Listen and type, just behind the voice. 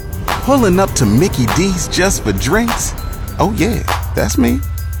Pulling up to Mickey D's just for drinks? Oh yeah, that's me.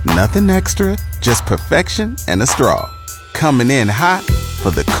 Nothing extra, just perfection and a straw. Coming in hot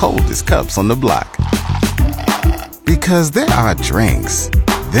for the coldest cups on the block. Because there are drinks.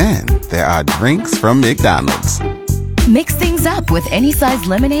 Then there are drinks from McDonald's. Mix things up with any size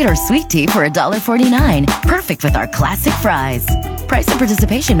lemonade or sweet tea for $1.49. Perfect with our classic fries. Price and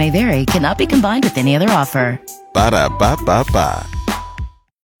participation may vary. Cannot be combined with any other offer. Ba-da-ba-ba-ba.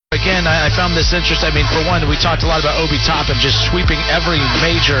 Again, I found this interesting. I mean, for one, we talked a lot about Obi Toppin just sweeping every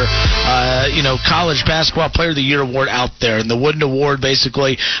major, college basketball player of the year award out there. And the Wooden Award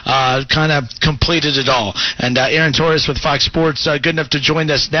basically kind of completed it all. And Aaron Torres with Fox Sports, good enough to join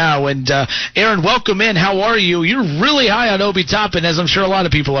us now. And Aaron, welcome in. How are you? You're really high on Obi Toppin, as I'm sure a lot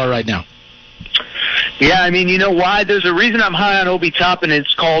of people are right now. Yeah, I mean, you know why? There's a reason I'm high on Obi Toppin.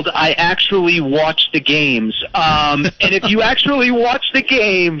 It's called I Actually Watch the Games. And if you actually watch the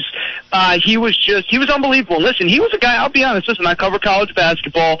games, he was unbelievable. Listen, he was a guy, I'll be honest, I cover college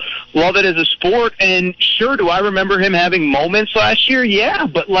basketball, love it as a sport, and sure, do I remember him having moments last year? Yeah,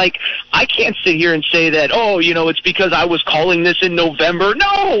 but, I can't sit here and say that, it's because I was calling this in November.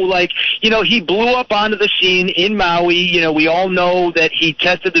 No, he blew up onto the scene in Maui. We all know that he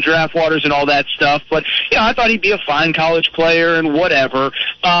tested the draft waters and all that stuff, but I thought he'd be a fine college player and whatever.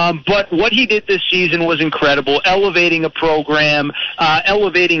 But what he did this season was incredible, elevating a program,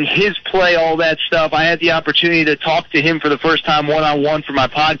 elevating his play, all that stuff. I had the opportunity to talk to him for the first time one-on-one for my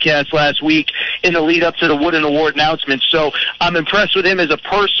podcast last week in the lead-up to the Wooden Award announcement. So I'm impressed with him as a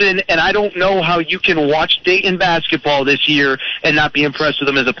person, and I don't know how you can watch Dayton basketball this year and not be impressed with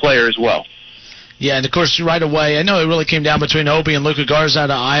him as a player as well. Yeah, and of course, right away, I know it really came down between Obi and Luka Garza out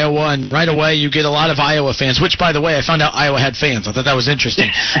of Iowa, and right away you get a lot of Iowa fans, which, by the way, I found out Iowa had fans. I thought that was interesting.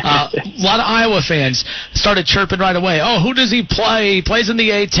 A lot of Iowa fans started chirping right away. Oh, who does he play? He plays in the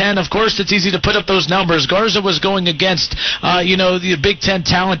A-10. Of course, it's easy to put up those numbers. Garza was going against, the Big Ten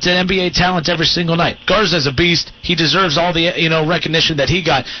talent and NBA talent every single night. Garza's a beast. He deserves all the, recognition that he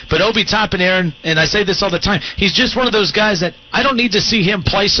got. But Obi Toppin, Aaron, and I say this all the time, he's just one of those guys that I don't need to see him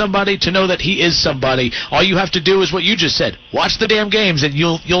play somebody to know that he is somebody. All you have to do is what you just said. Watch the damn games, and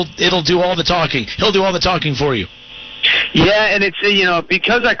it'll do all the talking. He'll do all the talking for you. Yeah, and it's,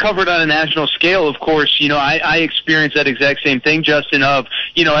 because I covered on a national scale, of course, I experienced that exact same thing, Justin, of,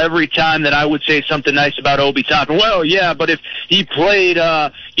 every time that I would say something nice about Obi Toppin, well, yeah, but if he played,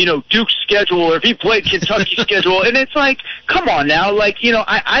 Duke's schedule, or if he played Kentucky's schedule, and it's like, come on now,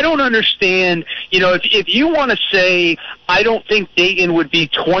 I don't understand, if you want to say, I don't think Dayton would be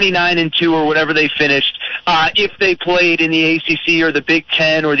 29-2 or whatever they finished, if they played in the ACC or the Big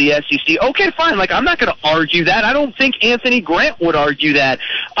Ten or the SEC, okay, fine, I'm not going to argue that. I don't think Anthony Grant would argue that.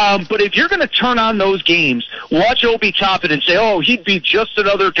 But if you're going to turn on those games, watch Obi Toppin and say, oh, he'd be just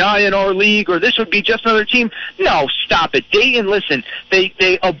another guy in our league, or this would be just another team. No, stop it. Dayton, listen, they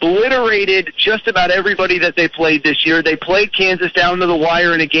obliterated just about everybody that they played this year. They played Kansas down to the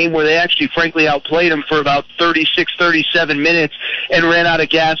wire in a game where they actually, frankly, outplayed them for about 36, 37 minutes and ran out of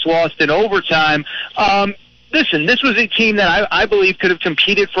gas, lost in overtime. Listen, this was a team that I believe could have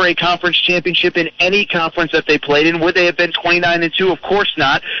competed for a conference championship in any conference that they played in. Would they have been 29-2? Of course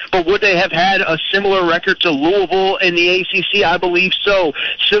not. But would they have had a similar record to Louisville in the ACC? I believe so.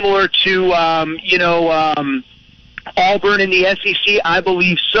 Similar to, Auburn in the SEC? I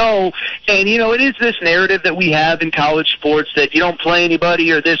believe so. And, it is this narrative that we have in college sports that you don't play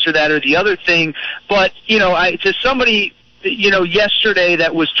anybody or this or that or the other thing. But, to somebody yesterday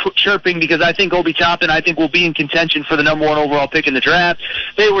that was chirping because I think Obi Toppin, will be in contention for the number 1 overall pick in the draft.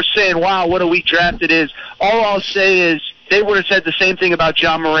 They were saying, wow, what a weak draft it is. All I'll say is they would have said the same thing about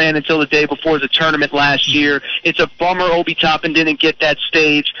John Moran until the day before the tournament last year. It's a bummer Obi Toppin didn't get that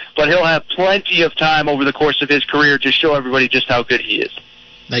stage, but he'll have plenty of time over the course of his career to show everybody just how good he is.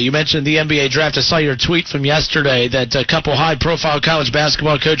 Now, you mentioned the NBA draft. I saw your tweet from yesterday that a couple high-profile college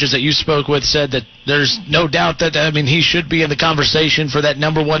basketball coaches that you spoke with said that there's no doubt that, he should be in the conversation for that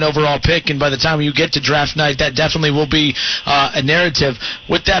number 1 overall pick, and by the time you get to draft night, that definitely will be a narrative.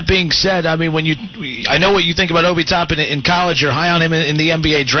 With that being said, I know what you think about Obi Toppin in college. You're high on him in the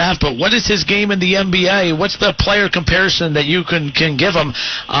NBA draft, but what is his game in the NBA? What's the player comparison that you can give him?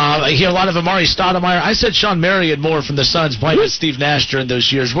 I hear a lot of Amari Stoudemire. I said Sean Marion more from the Suns playing with Steve Nash during those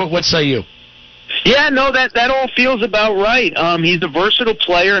years. What say you? Yeah, no, that all feels about right. He's a versatile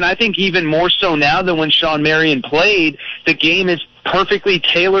player, and I think even more so now than when Sean Marion played, the game is perfectly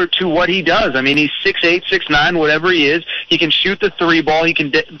tailored to what he does. He's 6'8", 6'9", whatever he is. He can shoot the three ball. He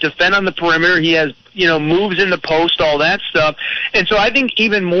can defend on the perimeter. He has, moves in the post, all that stuff. And so I think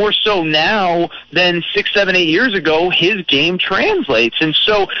even more so now than 6, 7, 8 years ago, his game translates. And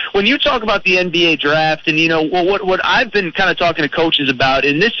so when you talk about the NBA draft and, what I've been kind of talking to coaches about,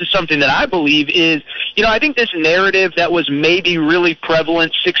 and this is something that I believe is, I think this narrative that was maybe really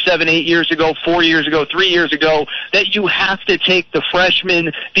prevalent 6, 7, 8 years ago, 4 years ago, 3 years ago, that you have to take the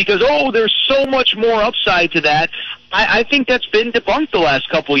freshman because, there's so much more upside to that. I think that's been debunked the last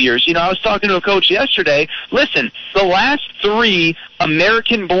couple of years. I was talking to a coach yesterday. Listen, the last 3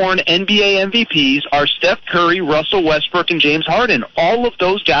 American-born NBA MVPs are Steph Curry, Russell Westbrook, and James Harden. All of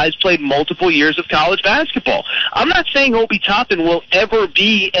those guys played multiple years of college basketball. I'm not saying Obi Toppin will ever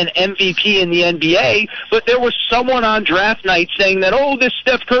be an MVP in the NBA, but there was someone on draft night saying that, this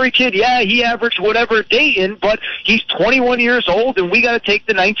Steph Curry kid, he averaged whatever at Dayton, but he's 21 years old, and we got to take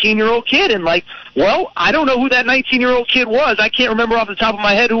the 19-year-old kid. And I don't know who that 19-year-old kid was. I can't remember off the top of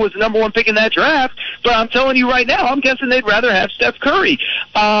my head who was the number 1 pick in that draft, but I'm telling you right now, I'm guessing they'd rather have Steph Curry.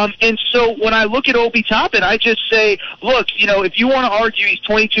 And so when I look at Obi Toppin, I just say, look, if you want to argue he's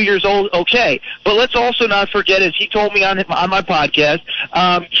 22 years old, okay, but let's also not forget, as he told me on my podcast,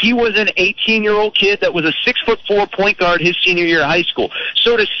 he was an 18-year-old kid that was a 6'4" point guard his senior year of high school.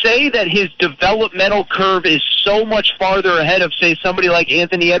 So to say that his developmental curve is so much farther ahead of, say, somebody like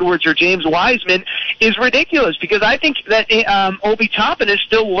Anthony Edwards or James Wiseman is ridiculous, because I think that Obi Toppin is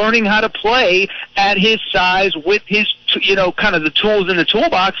still learning how to play at his size with his, kind of the tools in the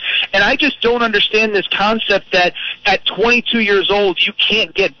toolbox. And I just don't understand this concept that at 22 years old you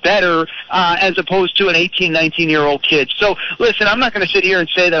can't get better as opposed to an 18, 19-year-old kid. So, listen, I'm not going to sit here and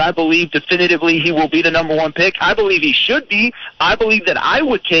say that I believe definitively he will be the number 1 pick. I believe he should be. I believe that I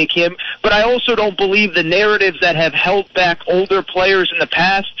would take him, but I also don't believe the narratives that have held back older players in the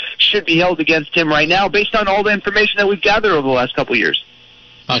past should be held against him right now based on all the information that we've gathered over the last couple of years.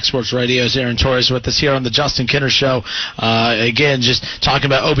 Fox Sports Radio's Aaron Torres with us here on the Justin Kinner Show. Again, just talking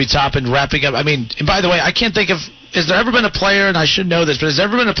about Obi Toppin, wrapping up. And by the way, I can't think of, has there ever been a player, and I should know this, but has there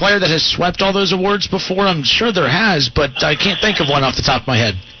ever been a player that has swept all those awards before? I'm sure there has, but I can't think of one off the top of my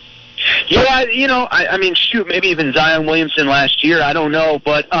head. Yeah, shoot, maybe even Zion Williamson last year. I don't know,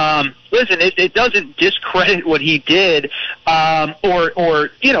 but listen, it doesn't discredit what he did, or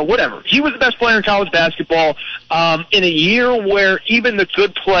whatever. He was the best player in college basketball in a year where even the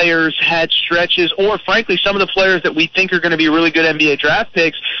good players had stretches, or frankly, some of the players that we think are going to be really good NBA draft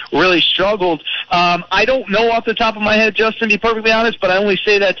picks really struggled. I don't know off the top of my head, Justin, to be perfectly honest, but I only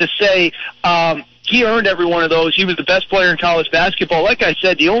say that to say he earned every one of those. He was the best player in college basketball. Like I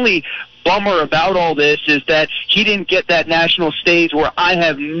said, the only bummer about all this is that he didn't get that national stage, where I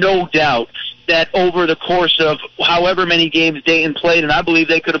have no doubt that over the course of however many games Dayton played, and I believe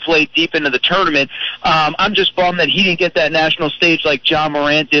they could have played deep into the tournament, I'm just bummed that he didn't get that national stage like John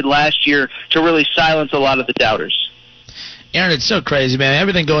Morant did last year to really silence a lot of the doubters. Aaron, it's so crazy, man.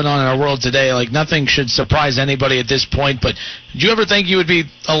 Everything going on in our world today, nothing should surprise anybody at this point. But did you ever think you would be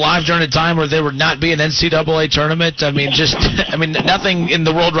alive during a time where there would not be an NCAA tournament? Nothing in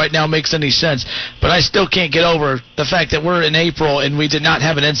the world right now makes any sense. But I still can't get over the fact that we're in April and we did not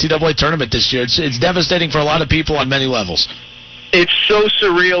have an NCAA tournament this year. It's devastating for a lot of people on many levels. It's so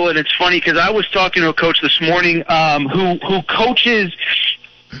surreal, and it's funny because I was talking to a coach this morning who coaches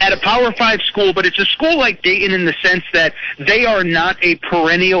at a Power 5 school, but it's a school like Dayton in the sense that they are not a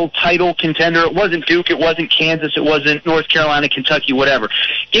perennial title contender. It wasn't Duke, it wasn't Kansas, it wasn't North Carolina, Kentucky, whatever.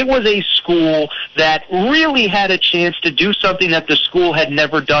 It was a school that really had a chance to do something that the school had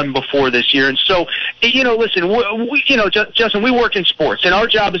never done before this year. And so, listen, Justin, we work in sports, and our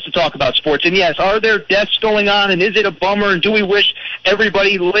job is to talk about sports. And yes, are there deaths going on, and is it a bummer, and do we wish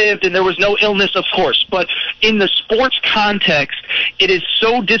everybody lived and there was no illness? Of course. But in the sports context, it is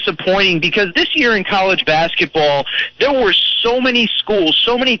so disappointing because this year in college basketball, there were so many schools,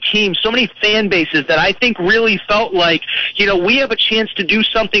 so many teams, so many fan bases that I think really felt like, we have a chance to do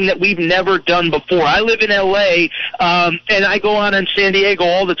something that we've never done before. I live in L.A., and I go on in San Diego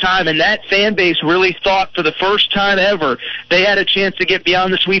all the time, and that fan base really thought for the first time ever they had a chance to get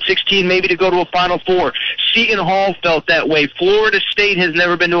beyond the Sweet 16, maybe to go to a Final Four. Seton Hall felt that way. Florida State has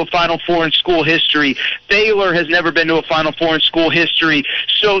never been to a Final Four in school history. Baylor has never been to a Final Four in school history.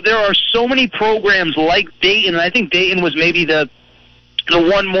 So there are so many programs like Dayton, and I think Dayton was maybe the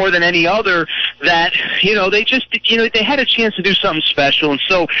one more than any other that, they just, they had a chance to do something special. And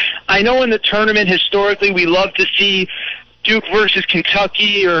so I know in the tournament historically we love to see Duke versus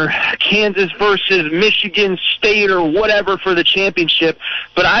Kentucky or Kansas versus Michigan State or whatever for the championship,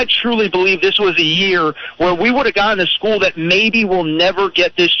 but I truly believe this was a year where we would have gotten a school that maybe will never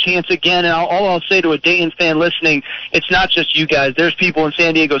get this chance again. And all I'll say to a Dayton fan listening, it's not just you guys. There's people in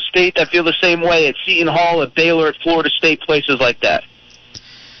San Diego State that feel the same way, at Seton Hall, at Baylor, at Florida State, places like that.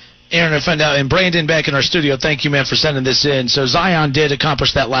 Aaron, I found out, and Brandon back in our studio, thank you, man, for sending this in. So Zion did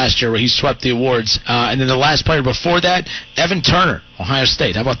accomplish that last year where he swept the awards. And then the last player before that, Evan Turner, Ohio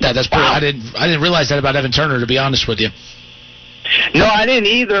State. How about that? That's pretty, wow. I didn't realize that about Evan Turner, to be honest with you. No, I didn't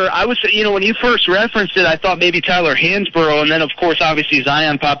either. I was, when you first referenced it, I thought maybe Tyler Hansbrough, and then, of course, obviously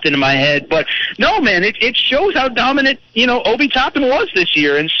Zion popped into my head. But, no, man, it shows how dominant, Obi Toppin was this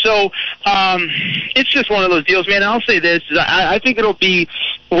year. And so it's just one of those deals, man. I'll say this. I think it'll be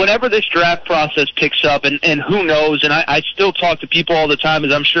whenever this draft process picks up, and who knows, and I still talk to people all the time,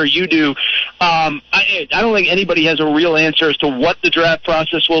 as I'm sure you do. I don't think anybody has a real answer as to what the draft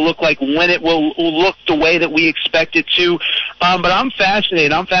process will look like, when it will look the way that we expect it to. But I'm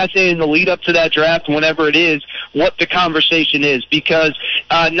fascinated. I'm fascinated in the lead up to that draft, whenever it is, what the conversation is. Because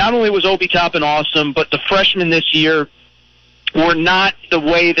not only was Obi Toppin awesome, but the freshmen this year were not the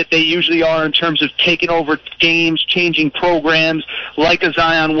way that they usually are in terms of taking over games, changing programs, like a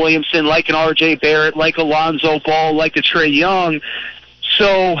Zion Williamson, like an R.J. Barrett, like a Lonzo Ball, like a Trae Young.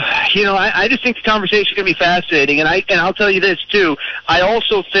 So, I just think the conversation is going to be fascinating. And I'll tell you this, too. I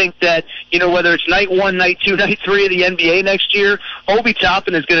also think that, whether it's night 1, night 2, night 3 of the NBA next year, Obi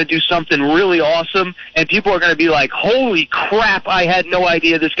Toppin is going to do something really awesome, and people are going to be like, holy crap, I had no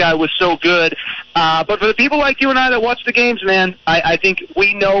idea this guy was so good. But for the people like you and I that watch the games, man, I think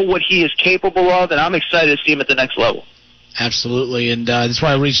we know what he is capable of, and I'm excited to see him at the next level. Absolutely, and that's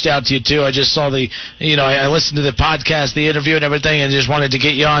why I reached out to you, too. I just saw I listened to the podcast, the interview and everything, and just wanted to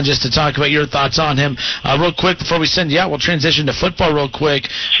get you on just to talk about your thoughts on him. Real quick, before we send you out, we'll transition to football real quick.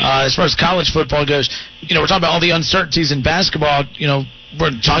 As far as college football goes, we're talking about all the uncertainties in basketball,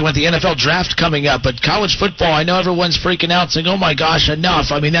 we're talking about the NFL draft coming up, but college football, I know everyone's freaking out saying, oh my gosh,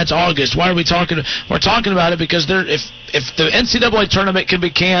 enough. I mean, that's August. Why are we talking? We're talking about it because if the NCAA tournament can be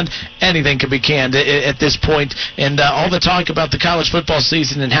canned, anything can be canned at this point. And all the talk about the college football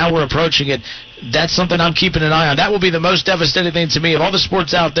season and how we're approaching it, that's something I'm keeping an eye on. That will be the most devastating thing to me. Of all the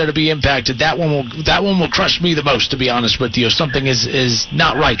sports out there to be impacted, that one will crush me the most, to be honest with you. Something is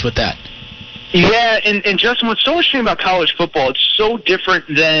not right with that. Yeah, and Justin, what's so interesting about college football, it's so different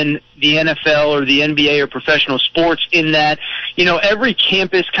than the NFL or the NBA or professional sports in that, every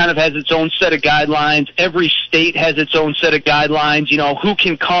campus kind of has its own set of guidelines. Every state has its own set of guidelines, who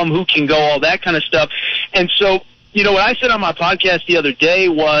can come, who can go, all that kind of stuff. And so, what I said on my podcast the other day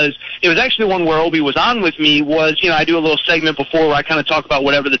was, it was actually one where Obi was on with me, was, I do a little segment before where I kind of talk about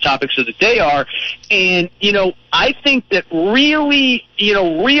whatever the topics of the day are. And, I think that really,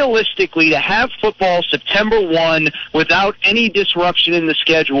 realistically, to have football September 1 without any disruption in the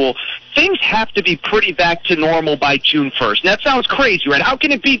schedule, things have to be pretty back to normal by June 1st. And that sounds crazy, right? How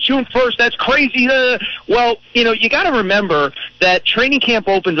can it be June 1st? That's crazy. Well, you got to remember that training camp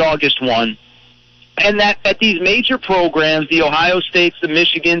opens August 1. And that at these major programs, the Ohio States, the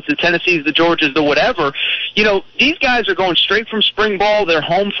Michigans, the Tennessees, the Georgias, the whatever, these guys are going straight from spring ball. They're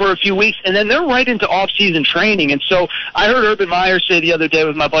home for a few weeks, and then they're right into off-season training. And so I heard Urban Meyer say the other day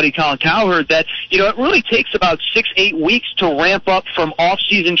with my buddy Colin Cowherd that, it really takes about 6-8 weeks to ramp up from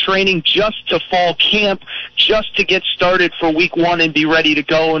off-season training just to fall camp, just to get started for week 1 and be ready to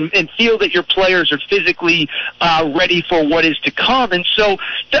go and feel that your players are physically ready for what is to come. And so,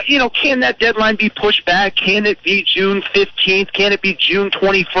 can that deadline be pushed back? Can it be June 15th? Can it be June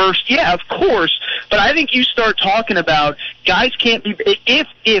 21st? Yeah, of course. But I think you start talking about guys can't be,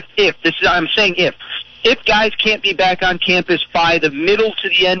 I'm saying if guys can't be back on campus by the middle to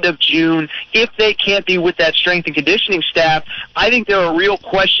the end of June, if they can't be with that strength and conditioning staff, I think there are real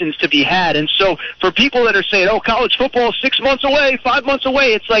questions to be had. And so for people that are saying, college football is 6 months away, 5 months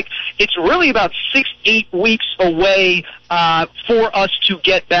away, it's like it's really about 6-8 weeks away for us to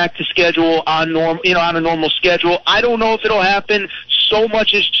get back to schedule on a normal schedule. I don't know if it'll happen. So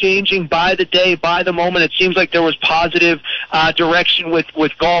much is changing by the day, by the moment. It seems like there was positive direction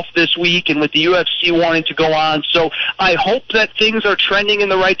with golf this week and with the UFC wanting to go on. So I hope that things are trending in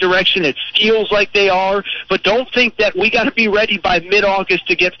the right direction. It feels like they are, but don't think that we got to be ready by mid-August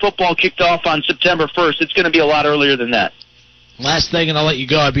to get football kicked off on September 1st. It's going to be a lot earlier than that. Last thing, and I'll let you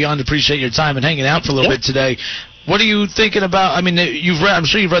go. I beyond appreciate your time and hanging out for a little bit today. What are you thinking about? I mean, I'm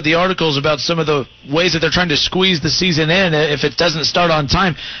sure you've read the articles about some of the ways that they're trying to squeeze the season in if it doesn't start on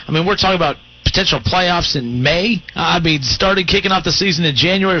time. I mean, we're talking about potential playoffs in May. Kicking off the season in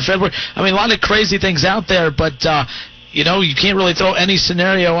January or February. I mean, a lot of crazy things out there, but you can't really throw any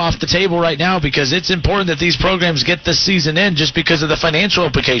scenario off the table right now because it's important that these programs get this season in just because of the financial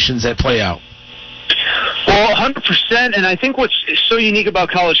implications that play out. Well, 100%, and I think what's so unique about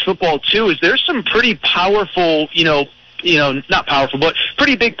college football, too, is there's some pretty powerful, not powerful, but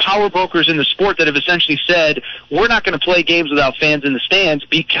pretty big power brokers in the sport that have essentially said, we're not going to play games without fans in the stands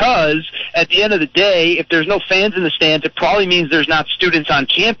because at the end of the day, if there's no fans in the stands, it probably means there's not students on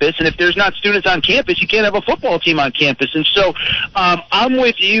campus. And if there's not students on campus, you can't have a football team on campus. And so I'm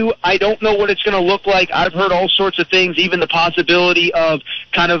with you. I don't know what it's going to look like. I've heard all sorts of things, even the possibility of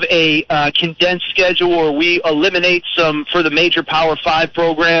kind of a condensed schedule where we eliminate some for the major Power 5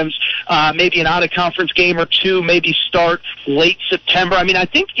 programs, maybe an out-of-conference game or two, maybe start late September. I mean, I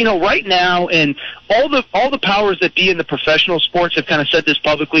think, right now, and all the powers that be in the professional sports have kind of said this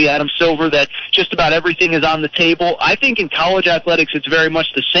publicly, Adam Silver, that just about everything is on the table. I think in college athletics it's very much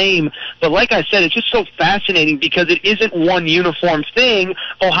the same, but like I said, it's just so fascinating because it isn't one uniform thing.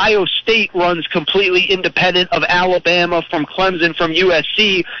 Ohio State runs completely independent of Alabama, from Clemson, from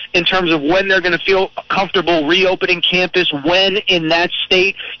USC in terms of when they're going to feel comfortable reopening campus, when in that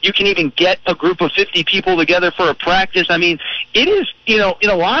state you can even get a group of 50 people together for a practice. I mean, it is, in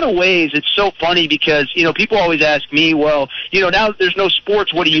a lot of ways, it's so funny because, people always ask me, well, now that there's no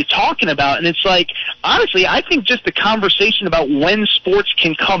sports, what are you talking about? And it's like, honestly, I think just the conversation about when sports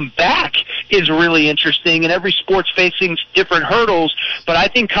can come back is really interesting, and every sport's facing different hurdles, but I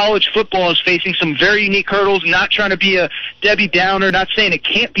think college football is facing some very unique hurdles, not trying to be a Debbie Downer, not saying it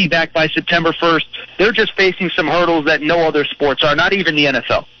can't be back by September 1st. They're just facing some hurdles that no other sports are, not even the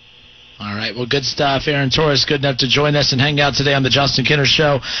NFL. All right, well, good stuff. Aaron Torres, good enough to join us and hang out today on the Justin Kinner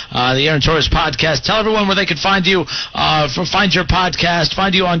Show, the Aaron Torres podcast. Tell everyone where they can find you, find your podcast,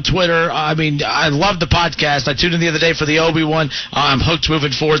 find you on Twitter. I mean, I love the podcast. I tuned in the other day for the Obi one. I'm hooked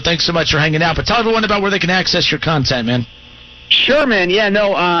moving forward. Thanks so much for hanging out. But tell everyone about where they can access your content, man. Sure, man. Yeah,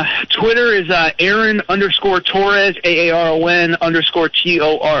 no, Twitter is Aaron_Torres, AARON_TORRES.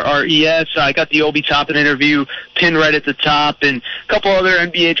 I got the Obi Toppin interview pinned right at the top, and a couple other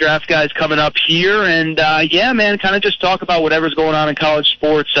NBA draft guys coming up here. And, yeah, man, kind of just talk about whatever's going on in college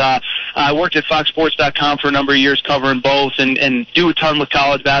sports. I worked at FoxSports.com for a number of years covering both and do a ton with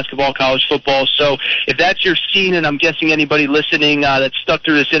college basketball, college football. So if that's your scene, and I'm guessing anybody listening that's stuck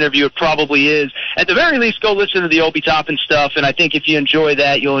through this interview, it probably is, at the very least, go listen to the Obi Toppin stuff. And I think if you enjoy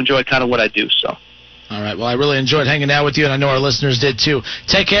that, you'll enjoy kind of what I do. So. All right. Well, I really enjoyed hanging out with you, and I know our listeners did too.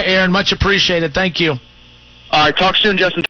 Take care, Aaron. Much appreciated. Thank you. All right. Talk soon, Justin.